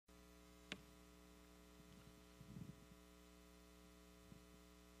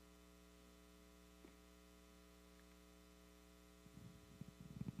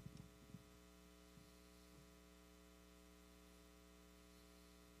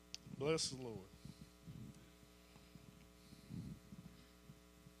Bless the Lord.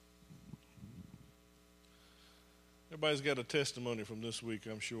 Everybody's got a testimony from this week,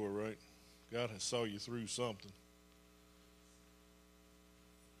 I'm sure, right? God has saw you through something.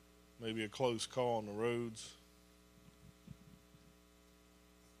 Maybe a close call on the roads.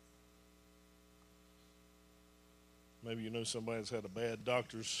 Maybe you know somebody that's had a bad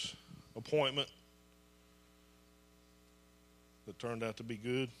doctor's appointment that turned out to be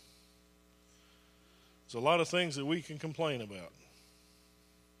good. There's a lot of things that we can complain about.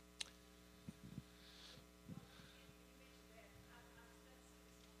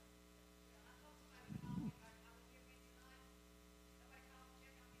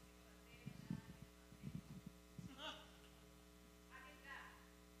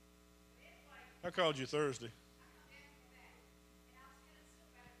 I called you Thursday.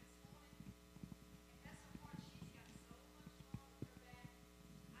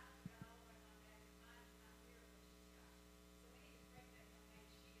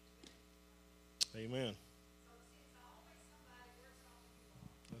 Amen.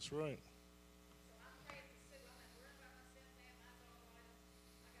 That's right.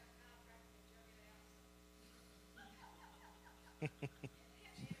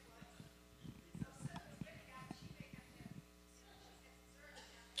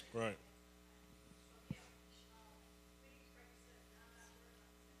 Right.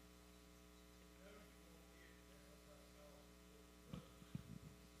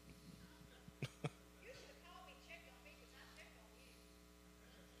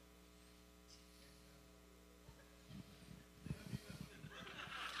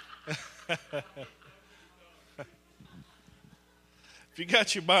 If you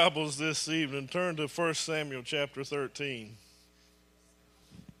got your Bibles this evening, turn to 1 Samuel chapter 13.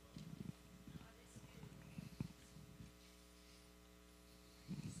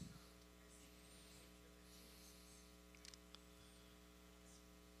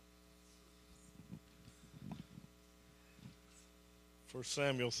 First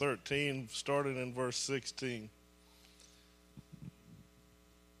Samuel 13, starting in verse 16.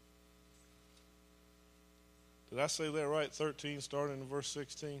 Did I say that right? 13, starting in verse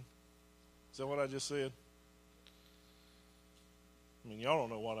 16? Is that what I just said? I mean, y'all don't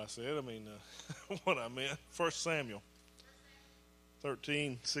know what I said. I mean, what I meant. 1 Samuel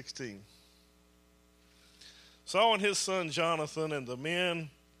 13, 16. Saul and his son Jonathan and the men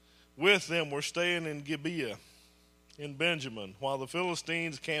with them were staying in Gibeah in Benjamin, while the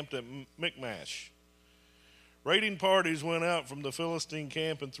Philistines camped at Michmash. Raiding parties went out from the Philistine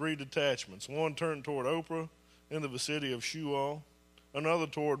camp in 3 detachments. One turned toward Ophrah in the vicinity of Shual, another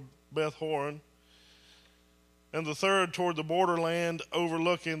toward Beth Horon, and the third toward the borderland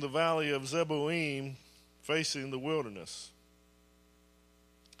overlooking the valley of Zeboim, facing the wilderness.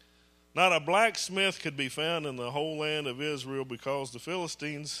 Not a blacksmith could be found in the whole land of Israel, because the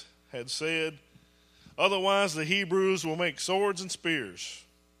Philistines had said, "Otherwise the Hebrews will make swords and spears."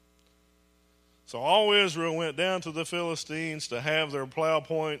 So all Israel went down to the Philistines to have their plow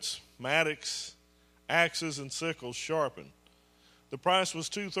points, mattocks, axes, and sickles sharpened. The price was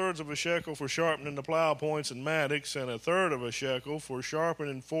 2/3 of a shekel for sharpening the plow points and mattocks, and 1/3 of a shekel for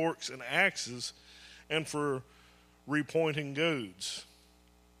sharpening forks and axes, and for repointing goads.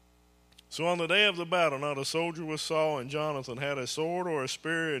 So on the day of the battle, not a soldier with Saul and Jonathan had a sword or a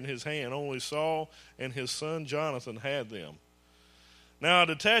spear in his hand. Only Saul and his son Jonathan had them. Now a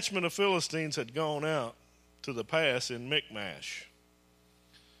detachment of Philistines had gone out to the pass in Michmash.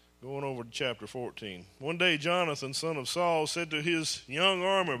 Going over to chapter 14. One day Jonathan, son of Saul, said to his young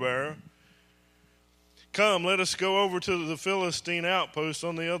armor-bearer, "Come, let us go over to the Philistine outpost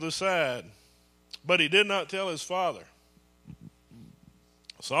on the other side." But he did not tell his father.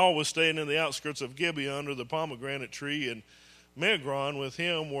 Saul was staying in the outskirts of Gibeah under the pomegranate tree, and Migron with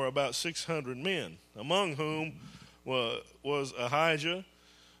him were about 600 men, among whom was Ahijah,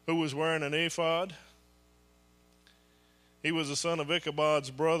 who was wearing an ephod. He was the son of Ichabod's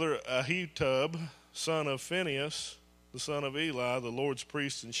brother Ahitub, son of Phinehas, the son of Eli, the Lord's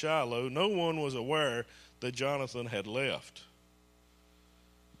priest in Shiloh. No one was aware that Jonathan had left.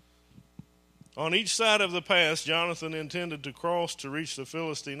 On each side of the pass Jonathan intended to cross to reach the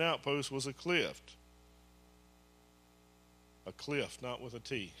Philistine outpost was a cliff. A cliff, not with a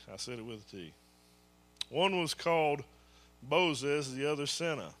T. I said it with a T. One was called Bozez, the other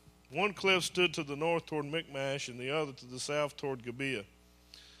Seneh. One cliff stood to the north toward Michmash, and the other to the south toward Gibeah.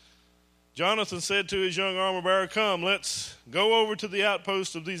 Jonathan said to his young armor-bearer, "Come, let's go over to the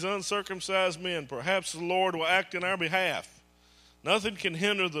outpost of these uncircumcised men. Perhaps the Lord will act in our behalf. Nothing can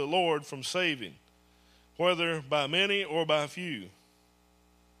hinder the Lord from saving, whether by many or by few."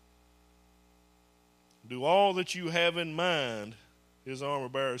 Do all that you have in mind, his armor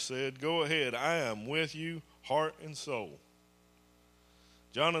bearer said. Go ahead, I am with you, heart and soul.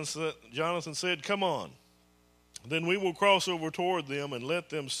 Jonathan said, come on. Then we will cross over toward them and let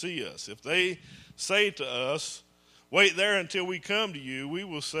them see us. If they say to us, wait there until we come to you, we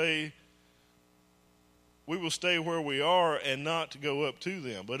will say, we will stay where we are and not to go up to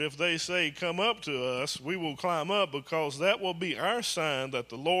them. But if they say, come up to us, we will climb up, because that will be our sign that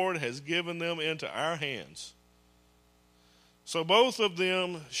the Lord has given them into our hands. So both of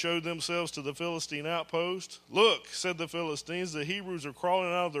them showed themselves to the Philistine outpost. Look, said the Philistines, the Hebrews are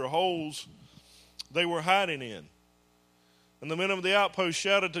crawling out of their holes they were hiding in. And the men of the outpost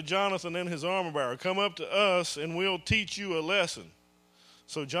shouted to Jonathan and his armor bearer, come up to us and we'll teach you a lesson.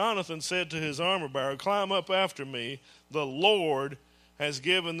 So Jonathan said to his armor bearer, climb up after me. The Lord has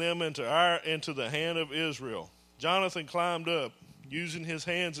given them into the hand of Israel. Jonathan climbed up, using his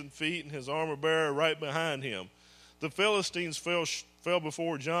hands and feet, and his armor bearer right behind him. The Philistines fell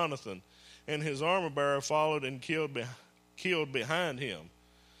before Jonathan, and his armor bearer followed and killed behind him.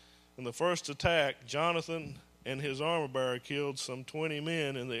 In the first attack, Jonathan and his armor bearer killed some 20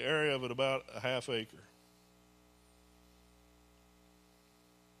 men in the area of about a half acre.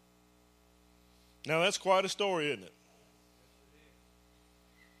 Now that's quite a story, isn't it?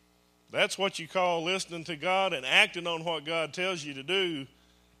 That's what you call listening to God and acting on what God tells you to do,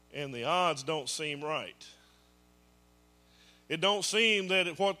 and the odds don't seem right. It don't seem that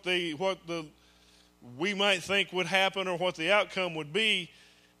we might think would happen or what the outcome would be,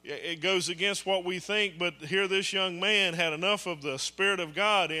 it goes against what we think. But here this young man had enough of the Spirit of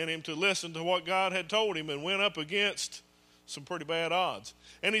God in him to listen to what God had told him, and went up against some pretty bad odds.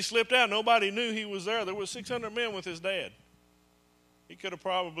 And he slipped out. Nobody knew he was there. There were 600 men with his dad. He could have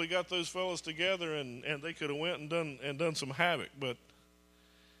probably got those fellas together and they could have went and done some havoc, but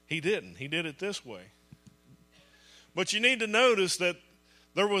he didn't. He did it this way. But you need to notice that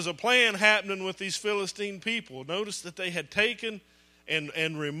there was a plan happening with these Philistine people. Notice that they had taken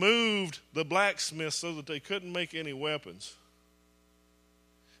and removed the blacksmith so that they couldn't make any weapons.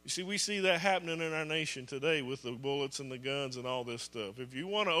 You see, we see that happening in our nation today with the bullets and the guns and all this stuff. If you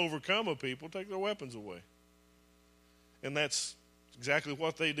want to overcome a people, take their weapons away. And that's exactly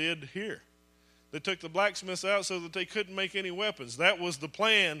what they did here. They took the blacksmiths out so that they couldn't make any weapons. That was the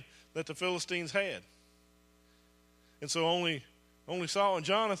plan that the Philistines had. And so only Saul and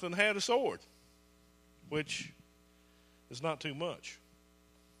Jonathan had a sword, which is not too much.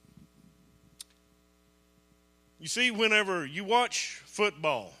 You see, whenever you watch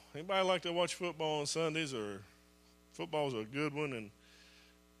football, anybody like to watch football on Sundays? Or football's a good one. And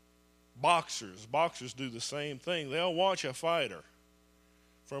boxers do the same thing. They'll watch a fighter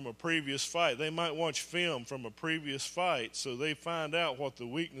from a previous fight. They might watch film from a previous fight, so they find out what the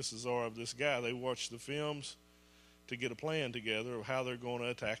weaknesses are of this guy. They watch the films to get a plan together of how they're going to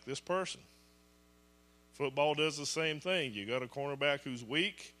attack this person. Football does the same thing. You got a cornerback who's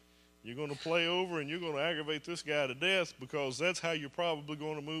weak. You're going to play over and you're going to aggravate this guy to death, because that's how you're probably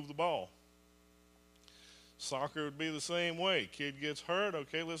going to move the ball. Soccer would be the same way. Kid gets hurt.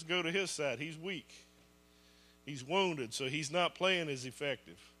 Okay, let's go to his side. He's weak. He's wounded, so he's not playing as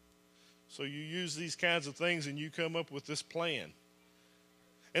effective. So you use these kinds of things and you come up with this plan.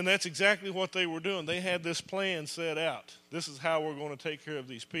 And that's exactly what they were doing. They had this plan set out. This is how we're going to take care of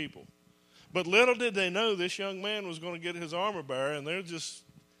these people. But little did they know this young man was going to get his armor bearer, and they're just,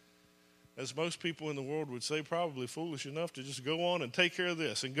 as most people in the world would say, probably foolish enough to just go on and take care of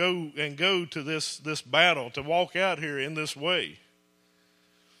this and go to this battle, to walk out here in this way.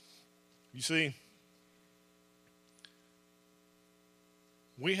 You see,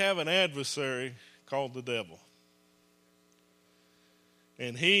 we have an adversary called the devil.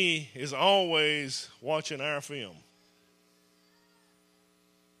 And he is always watching our film.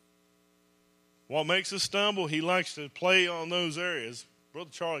 What makes us stumble, he likes to play on those areas. Brother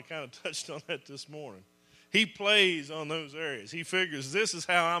Charlie kind of touched on that this morning. He plays on those areas. He figures, this is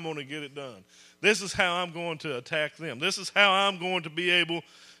how I'm going to get it done. This is how I'm going to attack them. This is how I'm going to be able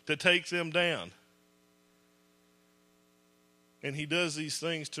to take them down. And he does these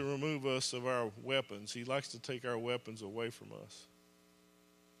things to remove us of our weapons. He likes to take our weapons away from us.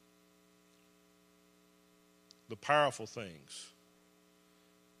 The powerful things.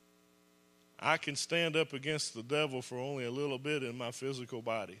 I can stand up against the devil for only a little bit in my physical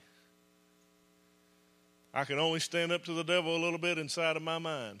body. I can only stand up to the devil a little bit inside of my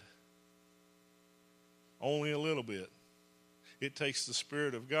mind. Only a little bit. It takes the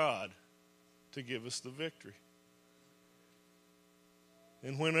Spirit of God to give us the victory.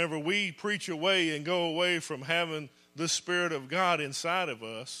 And whenever we preach away and go away from having the Spirit of God inside of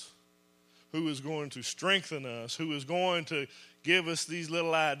us, who is going to strengthen us, who is going to give us these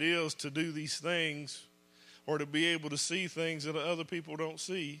little ideas to do these things or to be able to see things that other people don't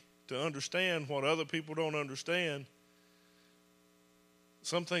see, to understand what other people don't understand.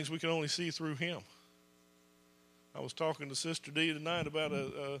 Some things we can only see through him. I was talking to Sister D tonight about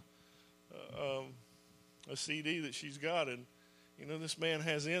a CD that she's got, and you know, this man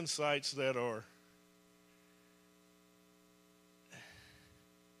has insights that are,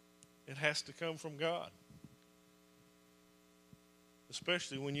 it has to come from God.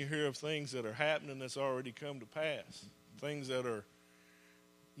 Especially when you hear of things that are happening that's already come to pass. Things that are,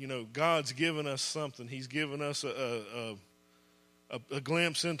 you know, God's given us something. He's given us a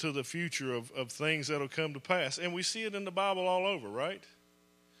glimpse into the future of things that will come to pass. And we see it in the Bible all over, right?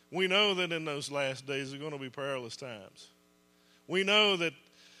 We know that in those last days are going to be perilous times. We know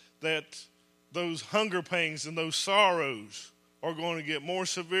that those hunger pains and those sorrows are going to get more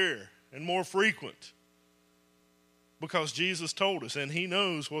severe and more frequent because Jesus told us, and he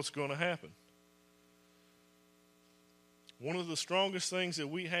knows what's going to happen. One of the strongest things that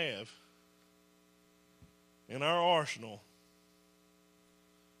we have in our arsenal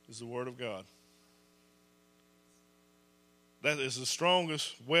is the Word of God. That is the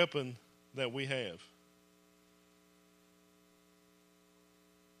strongest weapon that we have.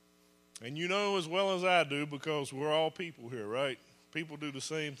 And you know as well as I do, because we're all people here, right? People do the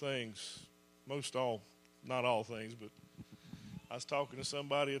same things. Not all things, but I was talking to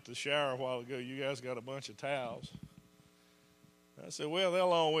somebody at the shower a while ago. You guys got a bunch of towels. I said, well,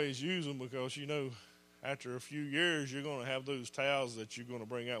 they'll always use them because, you know, after a few years, you're going to have those towels that you're going to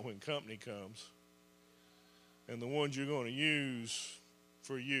bring out when company comes. And the ones you're going to use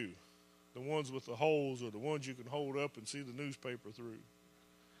for you. The ones with the holes, or the ones you can hold up and see the newspaper through.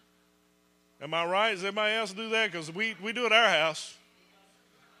 Am I right? Does everybody else do that? Because we do it at our house.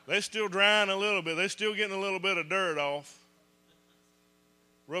 They're still drying a little bit. They're still getting a little bit of dirt off.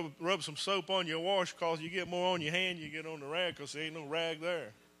 Rub some soap on your washcloth. You get more on your hand, you get on the rag because there ain't no rag there.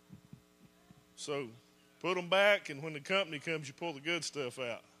 So put them back, and when the company comes, you pull the good stuff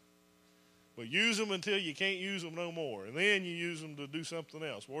out. But use them until you can't use them no more. And then you use them to do something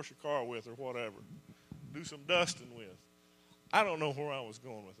else. Wash your car with or whatever. Do some dusting with. I don't know where I was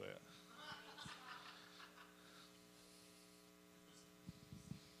going with that.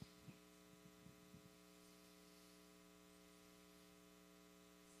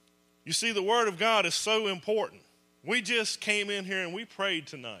 You see, the Word of God is so important. We just came in here and we prayed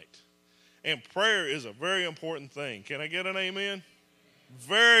tonight. And prayer is a very important thing. Can I get an amen?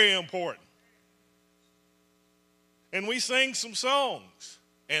 Very important. And we sang some songs.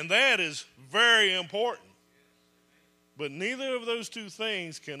 And that is very important. But neither of those two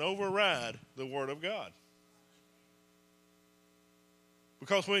things can override the Word of God.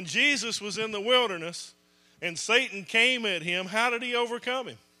 Because when Jesus was in the wilderness and Satan came at him, how did he overcome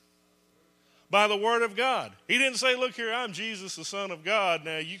him? By the Word of God. He didn't say, look here, I'm Jesus, the Son of God.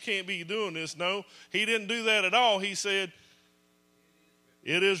 Now, you can't be doing this. No, he didn't do that at all. He said,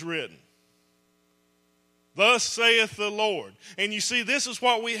 it is written. Thus saith the Lord. And you see, this is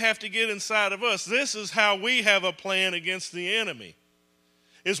what we have to get inside of us. This is how we have a plan against the enemy,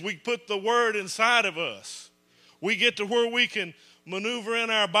 is we put the Word inside of us. We get to where we can maneuver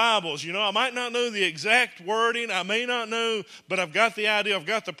in our Bibles. You know, I might not know the exact wording. I may not know, but I've got the idea. I've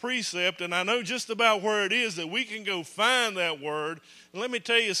got the precept, and I know just about where it is that we can go find that word. And let me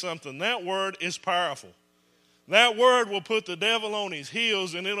tell you something. That word is powerful. That word will put the devil on his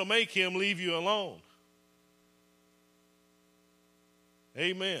heels, and it'll make him leave you alone.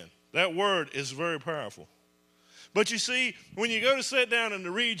 Amen. That word is very powerful. But you see, when you go to sit down and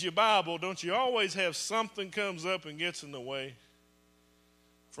to read your Bible, don't you always have something comes up and gets in the way?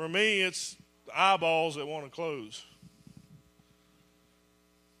 For me, it's eyeballs that want to close.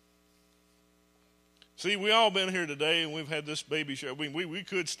 See, we all been here today, and we've had this baby shower. We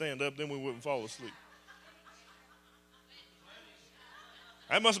could stand up, then we wouldn't fall asleep.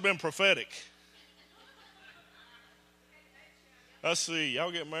 That must have been prophetic. Let's see,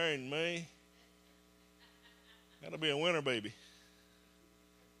 y'all get married in May. That'll be a winter baby.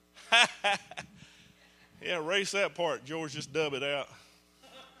 Yeah, erase that part, George. Just dub it out.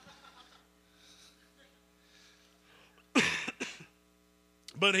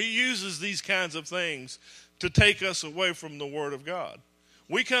 But he uses these kinds of things to take us away from the Word of God.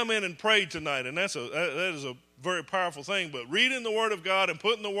 We come in and pray tonight, and that is a very powerful thing. But reading the Word of God and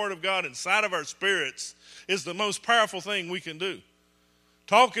putting the Word of God inside of our spirits is the most powerful thing we can do.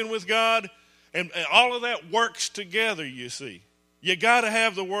 Talking with God, and all of that works together, you see. You got to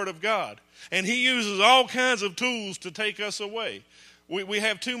have the Word of God. And he uses all kinds of tools to take us away. We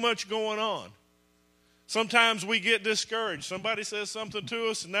have too much going on. Sometimes we get discouraged. Somebody says something to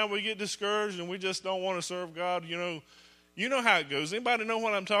us, and now we get discouraged, and we just don't want to serve God. You know how it goes. Anybody know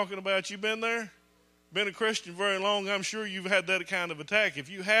what I'm talking about? You been there? Been a Christian very long? I'm sure you've had that kind of attack. If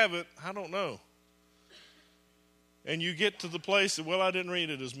you haven't, I don't know. And you get to the place that, well, I didn't read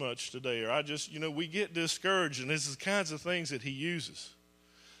it as much today, or I just, we get discouraged, and this is the kinds of things that he uses.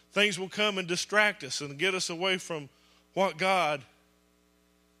 Things will come and distract us and get us away from what God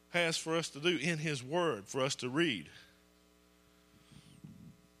has for us to do in his word, for us to read.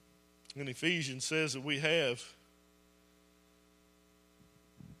 And Ephesians says that we have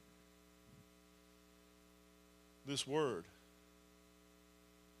this word.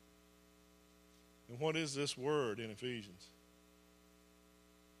 And what is this word in Ephesians?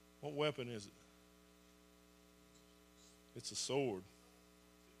 What weapon is it? It's a sword.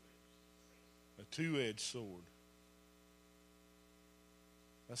 A two-edged sword.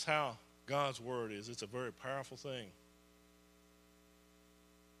 That's how God's word is. It's a very powerful thing.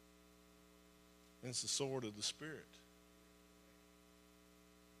 And it's the sword of the Spirit.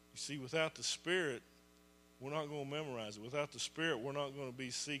 You see, without the Spirit, we're not going to memorize it. Without the Spirit, we're not going to be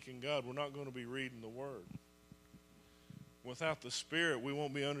seeking God. We're not going to be reading the Word. Without the Spirit, we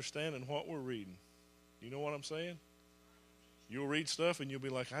won't be understanding what we're reading. You know what I'm saying? You'll read stuff and you'll be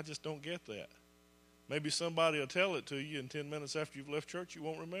like, I just don't get that. Maybe somebody will tell it to you, and 10 minutes after you've left church, you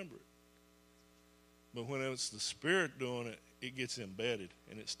won't remember it. But when it's the Spirit doing it, it gets embedded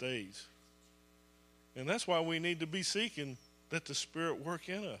and it stays. And that's why we need to be seeking that the Spirit work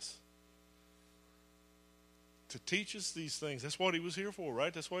in us. To teach us these things. That's what he was here for,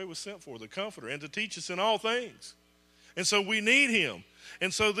 right? That's what he was sent for, the Comforter, and to teach us in all things. And so we need him.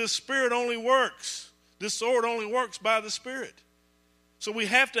 And so this Spirit only works. This sword only works by the Spirit. So we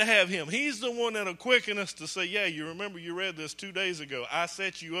have to have him. He's the one that'll quicken us to say, yeah, you remember you read this 2 days ago. I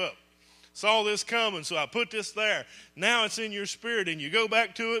set you up. Saw this coming, so I put this there. Now it's in your spirit, and you go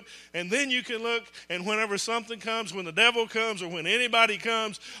back to it, and then you can look, and whenever something comes, when the devil comes or when anybody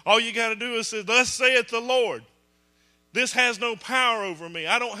comes, all you got to do is say, thus saith the Lord. This has no power over me.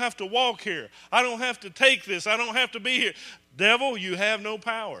 I don't have to walk here. I don't have to take this. I don't have to be here. Devil, you have no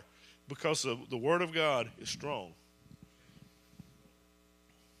power because the word of God is strong.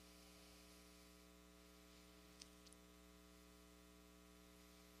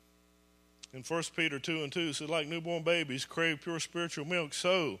 In 1 Peter 2:2, it says, like newborn babies crave pure spiritual milk,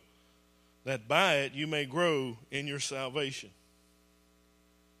 so that by it you may grow in your salvation.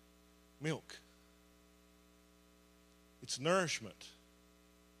 Milk. It's nourishment.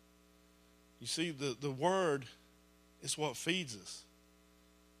 You see, the word is what feeds us.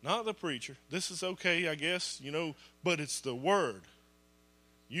 Not the preacher. This is okay, I guess, but it's the word.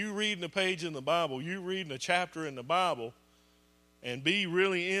 You reading a page in the Bible, you reading a chapter in the Bible, and be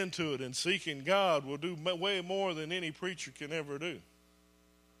really into it and seeking God will do way more than any preacher can ever do.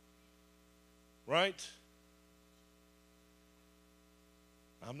 Right?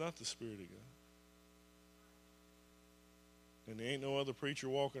 I'm not the Spirit of God. And there ain't no other preacher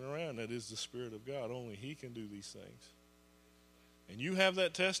walking around that is the Spirit of God. Only he can do these things. And you have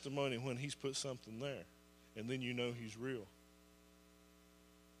that testimony when he's put something there. And then you know he's real.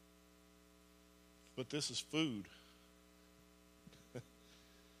 But this is food.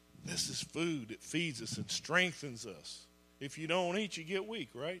 This is food. It feeds us and strengthens us. If you don't eat, you get weak,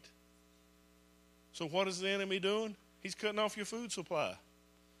 right? So what is the enemy doing? He's cutting off your food supply.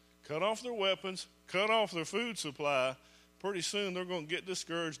 Cut off their weapons. Cut off their food supply. Pretty soon they're going to get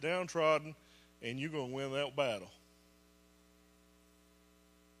discouraged, downtrodden, and you're going to win that battle.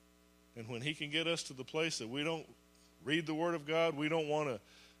 And when he can get us to the place that we don't read the Word of God, we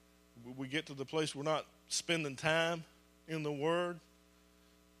get to the place we're not spending time in the Word,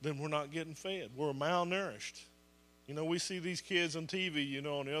 then we're not getting fed. We're malnourished. We see these kids on TV,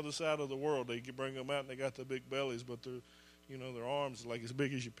 on the other side of the world. They bring them out and they got the big bellies, but their arms are like as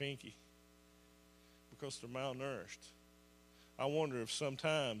big as your pinky because they're malnourished. I wonder if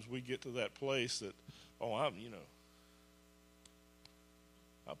sometimes we get to that place that, I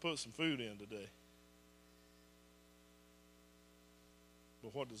put some food in today.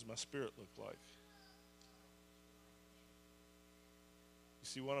 But what does my spirit look like? You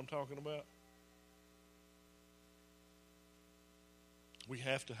see what I'm talking about? We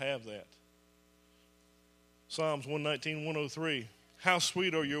have to have that. Psalms 119, 103. How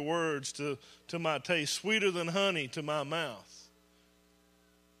sweet are your words to my taste, sweeter than honey to my mouth.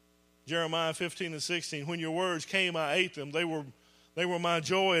 Jeremiah 15 and 16. When your words came, I ate them. They were my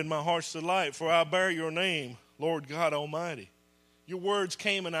joy and my heart's delight, for I bear your name, Lord God Almighty. Your words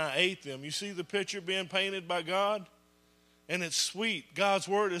came and I ate them. You see the picture being painted by God? And it's sweet. God's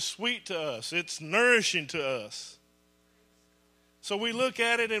word is sweet to us. It's nourishing to us. So we look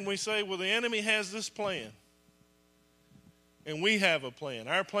at it and we say, well, the enemy has this plan. And we have a plan.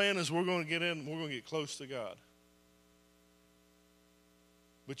 Our plan is we're going to get in, we're going to get close to God.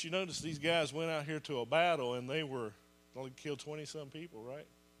 But you notice these guys went out here to a battle and they only killed 20-some people, right?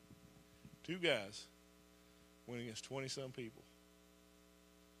 2 guys went against 20-some people.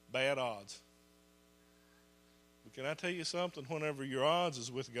 Bad odds. But can I tell you something? Whenever your odds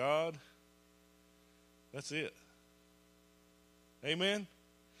is with God, that's it. Amen?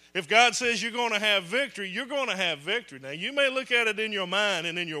 If God says you're going to have victory, you're going to have victory. Now, you may look at it in your mind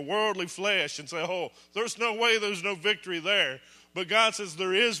and in your worldly flesh and say, oh, there's no way there's no victory there. But God says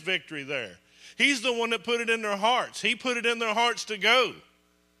there is victory there. He's the one that put it in their hearts. He put it in their hearts to go.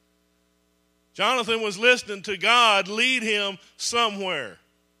 Jonathan was listening to God lead him somewhere.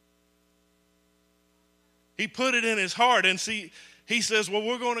 He put it in his heart. And see, he says, well,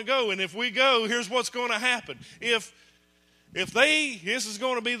 we're going to go. And if we go, here's what's going to happen. This is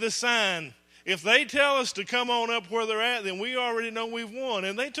going to be the sign. If they tell us to come on up where they're at, then we already know we've won.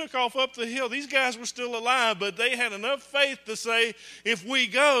 And they took off up the hill. These guys were still alive, but they had enough faith to say, if we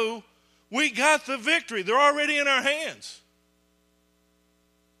go, we got the victory. They're already in our hands.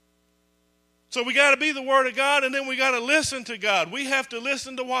 So we got to be the Word of God, and then we got to listen to God. We have to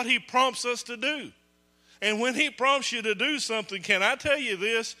listen to what He prompts us to do. And when He prompts you to do something, can I tell you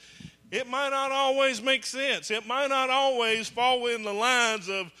this? It might not always make sense. It might not always fall in the lines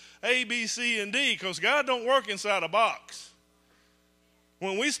of A, B, C, and D, because God don't work inside a box.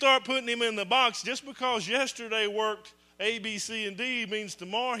 When we start putting Him in the box, just because yesterday worked A, B, C, and D means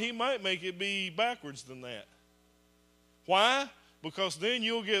tomorrow He might make it be backwards than that. Why? Because then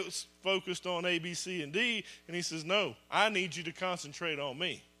you'll get focused on A, B, C, and D, and He says, no, I need you to concentrate on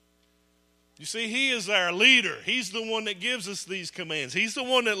me. You see, He is our leader. He's the one that gives us these commands. He's the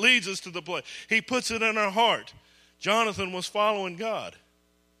one that leads us to the place. He puts it in our heart. Jonathan was following God.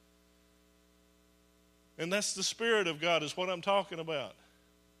 And that's the Spirit of God is what I'm talking about.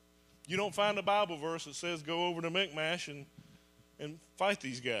 You don't find a Bible verse that says go over to Michmash and fight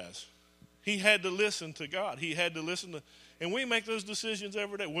these guys. He had to listen to God. He had to listen to, and we make those decisions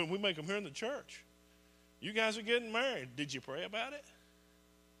every day. When we make them here in the church. You guys are getting married. Did you pray about it?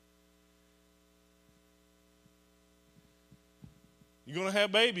 You're going to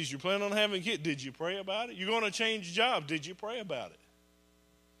have babies. You plan on having kids. Did you pray about it? You're going to change jobs. Did you pray about it?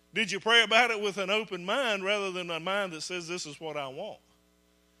 Did you pray about it with an open mind rather than a mind that says this is what I want?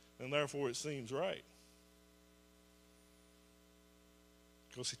 And therefore it seems right.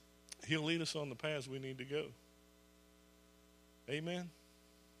 Because He'll lead us on the paths we need to go. Amen?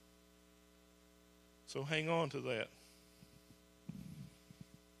 So hang on to that.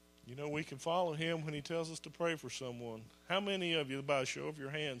 You know, we can follow Him when He tells us to pray for someone. How many of you, by a show of your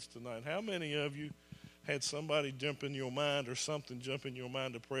hands tonight, how many of you had somebody jump in your mind or something jump in your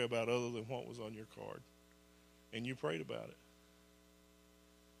mind to pray about other than what was on your card? And you prayed about it.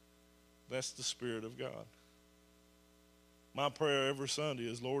 That's the Spirit of God. My prayer every Sunday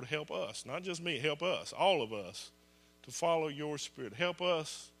is, Lord, help us. Not just me, help us, all of us, to follow your Spirit. Help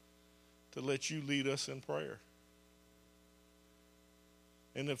us to let you lead us in prayer.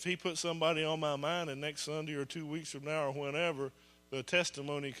 And if He puts somebody on my mind and next Sunday or 2 weeks from now or whenever the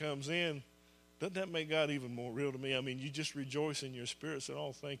testimony comes in, doesn't that make God even more real to me? I mean, you just rejoice in your spirit, saying,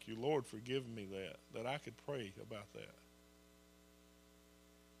 oh, thank you, Lord, for giving me that I could pray about that.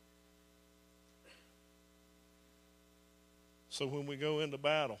 So when we go into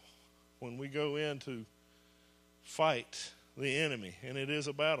battle, when we go in to fight the enemy, and it is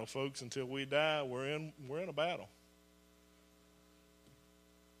a battle, folks, until we die, we're in a battle.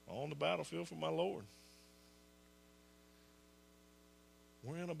 On the battlefield for my Lord.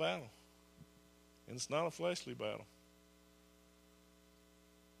 We're in a battle. And it's not a fleshly battle.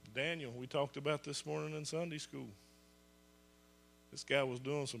 Daniel, we talked about this morning in Sunday school. This guy was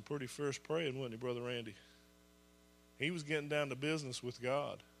doing some pretty fierce praying, wasn't he, Brother Randy? He was getting down to business with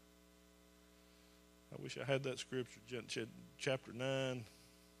God. I wish I had that scripture, chapter 9.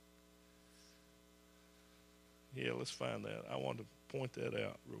 Yeah, let's find that. I wanted to point that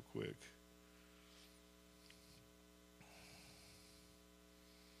out real quick.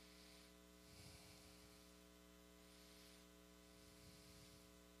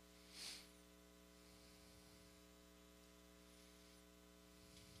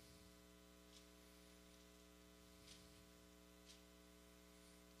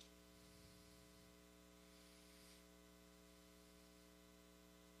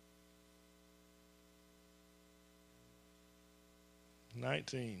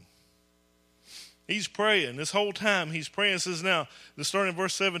 He's praying. This whole time he's praying. It says now, starting in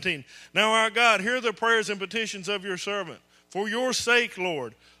verse 17. Now our God, hear the prayers and petitions of your servant. For your sake,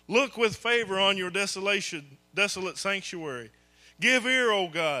 Lord, look with favor on your desolate sanctuary. Give ear, O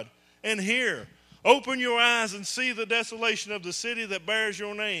God, and hear. Open your eyes and see the desolation of the city that bears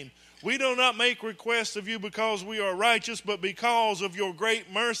your name. We do not make requests of you because we are righteous, but because of your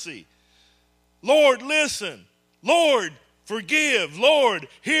great mercy. Lord, listen. Lord, forgive. Lord,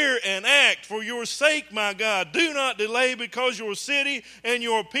 hear and act. For your sake, my God, do not delay, because your city and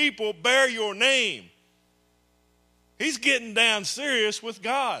your people bear your name. He's getting down serious with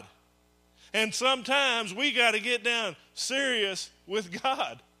God. And sometimes we got to get down serious with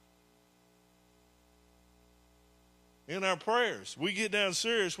God. In our prayers, we get down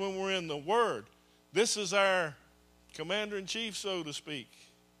serious when we're in the Word. This is our commander-in-chief, so to speak.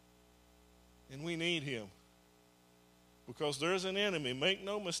 And we need him. Because there's an enemy, make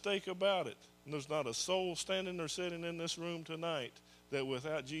no mistake about it. And there's not a soul standing or sitting in this room tonight that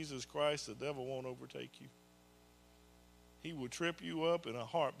without Jesus Christ, the devil won't overtake you. He will trip you up in a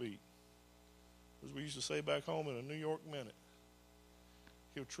heartbeat. As we used to say back home, in a New York minute.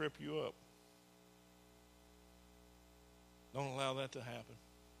 He'll trip you up. Don't allow that to happen.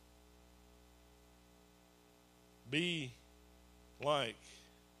 Be like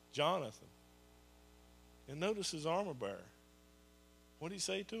Jonathan. And notice his armor bearer. What did he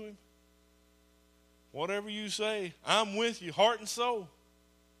say to him? Whatever you say, I'm with you, heart and soul.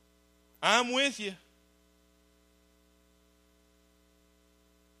 I'm with you.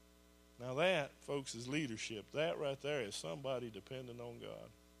 Now that, folks, is leadership. That right there is somebody depending on God.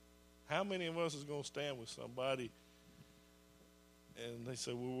 How many of us is going to stand with somebody and they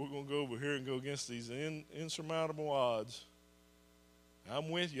say, well, we're going to go over here and go against these insurmountable odds. I'm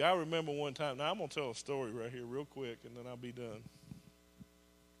with you. I remember one time. Now, I'm going to tell a story right here real quick, and then I'll be done.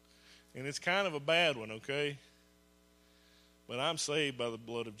 And it's kind of a bad one, okay? But I'm saved by the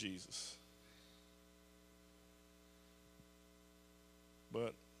blood of Jesus.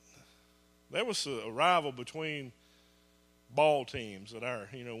 But there was a rival between ball teams at our,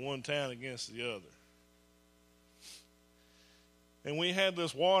 one town against the other. And we had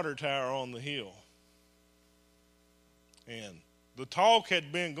this water tower on the hill. And the talk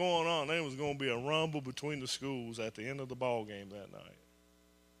had been going on. There was going to be a rumble between the schools at the end of the ball game that night.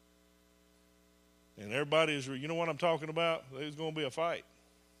 And everybody is, you know what I'm talking about? There's going to be a fight.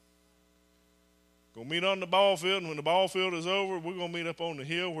 Going to meet on the ball field, and when the ball field is over, we're going to meet up on the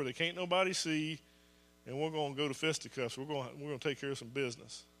hill where they can't nobody see, and we're going to go to fisticuffs. We're going to take care of some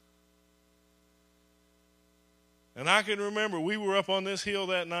business. And I can remember we were up on this hill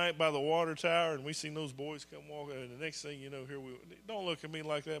that night by the water tower, and we seen those boys come walking. And the next thing you know, here we don't look at me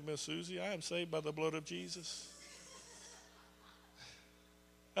like that, Miss Susie. I am saved by the blood of Jesus.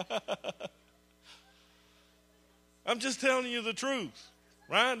 I'm just telling you the truth.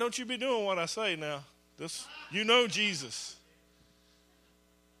 Ryan, don't you be doing what I say now. You know Jesus.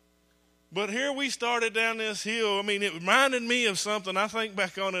 But here we started down this hill. I mean, it reminded me of something. I think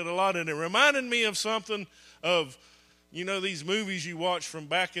back on it a lot, and it reminded me of something of, these movies you watch from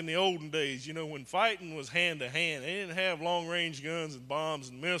back in the olden days, when fighting was hand to hand. They didn't have long-range guns and bombs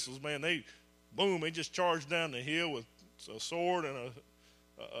and missiles, man. They just charged down the hill with a sword and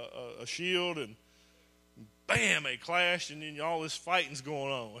a shield, and bam, they clashed, and then all this fighting's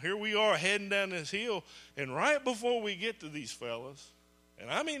going on. Here we are heading down this hill, and right before we get to these fellas, and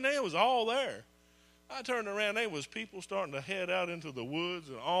I mean, they was all there. I turned around, there was people starting to head out into the woods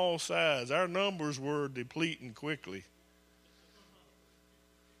on all sides. Our numbers were depleting quickly.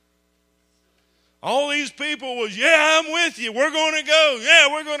 All these people was, yeah, I'm with you. We're going to go.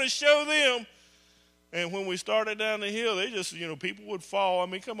 Yeah, we're going to show them. And when we started down the hill, they just, people would fall. I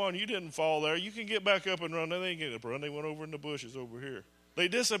mean, come on, you didn't fall there. You can get back up and run. They didn't get up and run. They went over in the bushes over here. They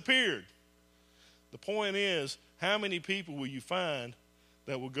disappeared. The point is, how many people will you find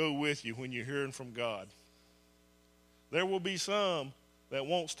that will go with you when you're hearing from God? There will be some that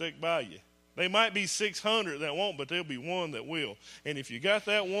won't stick by you. They might be 600 that won't, but there'll be one that will. And if you got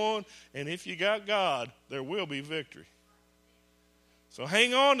that one, and if you got God, there will be victory. So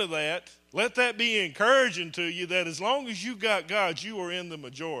hang on to that. Let that be encouraging to you that as long as you got God, you are in the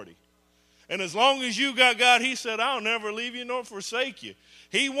majority. And as long as you got God, he said, I'll never leave you nor forsake you.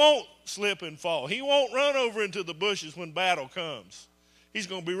 He won't slip and fall. He won't run over into the bushes when battle comes. He's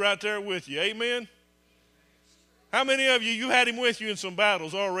going to be right there with you. Amen? How many of you had him with you in some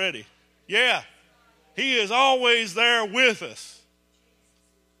battles already? Yeah. He is always there with us.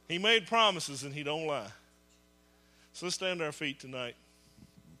 He made promises and he don't lie. So let's stand on our feet tonight.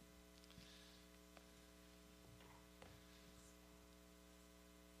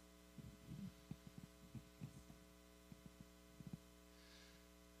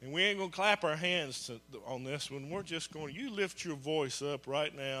 And we ain't going to clap our hands on this one. We're just going to, you lift your voice up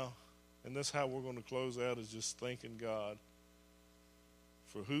right now. And that's how we're going to close out, is just thanking God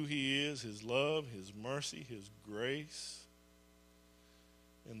for who he is, his love, his mercy, his grace,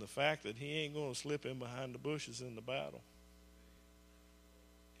 and the fact that he ain't going to slip in behind the bushes in the battle.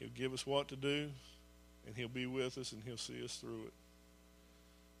 He'll give us what to do, and he'll be with us, and he'll see us through it.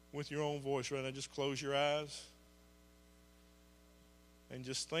 With your own voice right now, just close your eyes and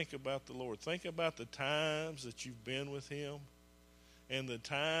just think about the Lord. Think about the times that you've been with him and the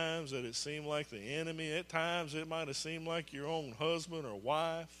times that it seemed like the enemy. At times it might have seemed like your own husband or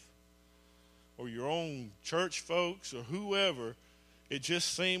wife or your own church folks or whoever. It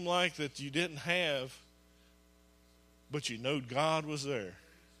just seemed like that you didn't have, but you know God was there.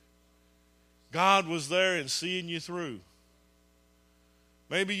 God was there and seeing you through.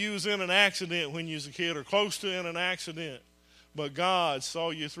 Maybe you was in an accident when you was a kid or close to in an accident, but God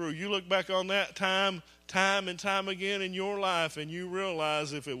saw you through. You look back on that time and time again in your life, and you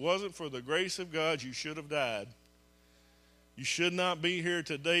realize if it wasn't for the grace of God, you should have died. You should not be here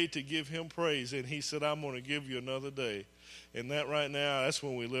today to give him praise. And he said, I'm going to give you another day. And that right now, that's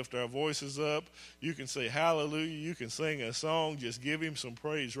when we lift our voices up. You can say hallelujah. You can sing a song. Just give him some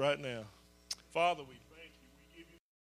praise right now. Father, we